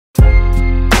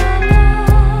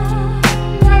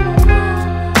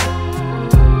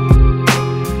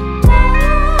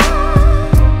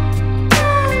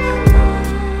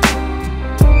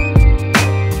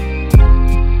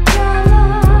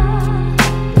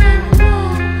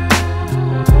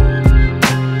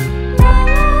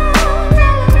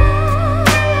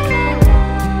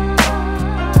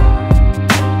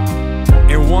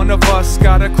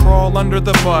under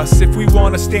the bus if we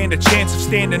wanna stand a chance of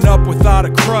standing up without a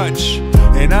crutch.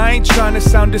 And I ain't trying to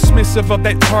sound dismissive of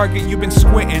that target you've been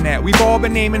squinting at. We've all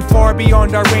been aiming far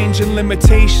beyond our range and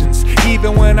limitations.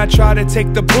 Even when I try to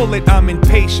take the bullet, I'm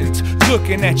impatient,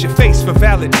 looking at your face for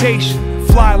validation.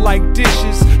 Fly like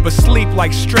dishes, but sleep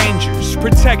like strangers.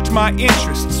 Protect my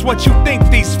interests, what you think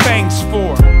these fangs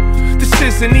for? This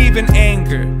isn't even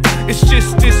anger, it's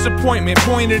just disappointment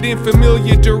pointed in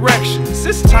familiar directions.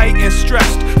 It's tight and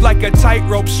stressed, like a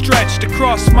tightrope stretched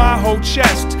across my whole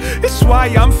chest. It's why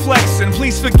I'm flexing,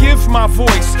 please forgive my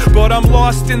voice, but I'm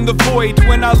lost in the void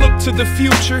when I look to the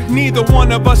future. Neither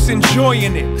one of us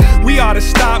enjoying it. We ought to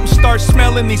stop and start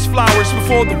smelling these flowers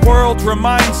before the world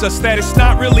reminds us that it's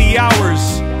not really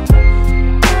ours.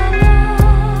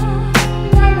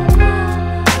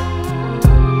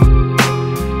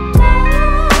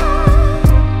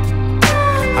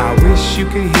 You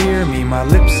could hear me, my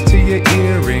lips to your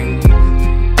earring.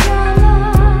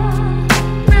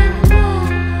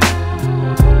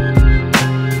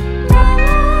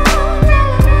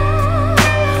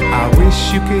 I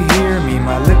wish you could hear me,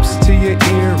 my lips to your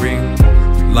earring.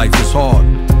 Life is hard,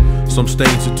 some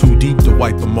stains are too deep to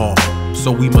wipe them off,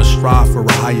 so we must strive for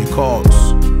a higher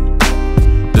cause.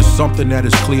 There's something that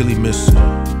is clearly missing.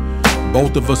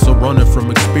 Both of us are running from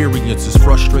experiences,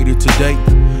 frustrated today,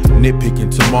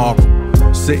 nitpicking tomorrow.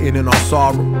 Sitting in our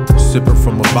sorrow, sipping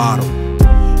from a bottle.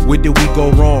 Where did we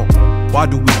go wrong? Why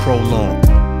do we prolong?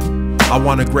 I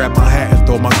wanna grab my hat and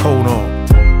throw my coat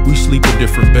on. We sleep in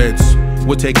different beds,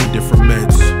 we're taking different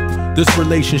meds. This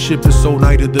relationship is so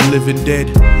Night of the Living Dead.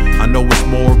 I know it's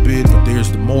morbid, but there's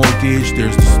the mortgage,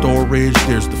 there's the storage,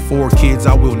 there's the 4 kids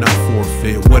I will not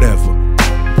forfeit, whatever.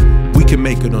 We can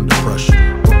make it under pressure.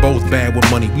 We're both bad with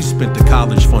money, we spent the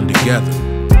college fund together.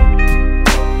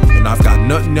 And I've got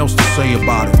nothing else to say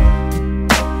about it.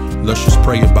 Let's just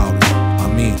pray about it.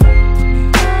 Amen.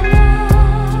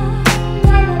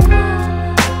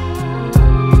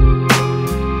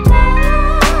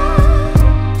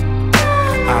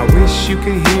 I wish you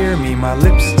could hear me, my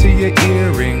lips to your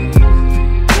earring.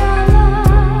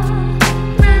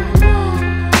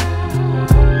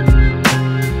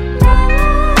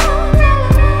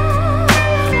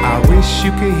 I wish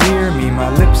you could hear me, my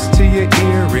lips to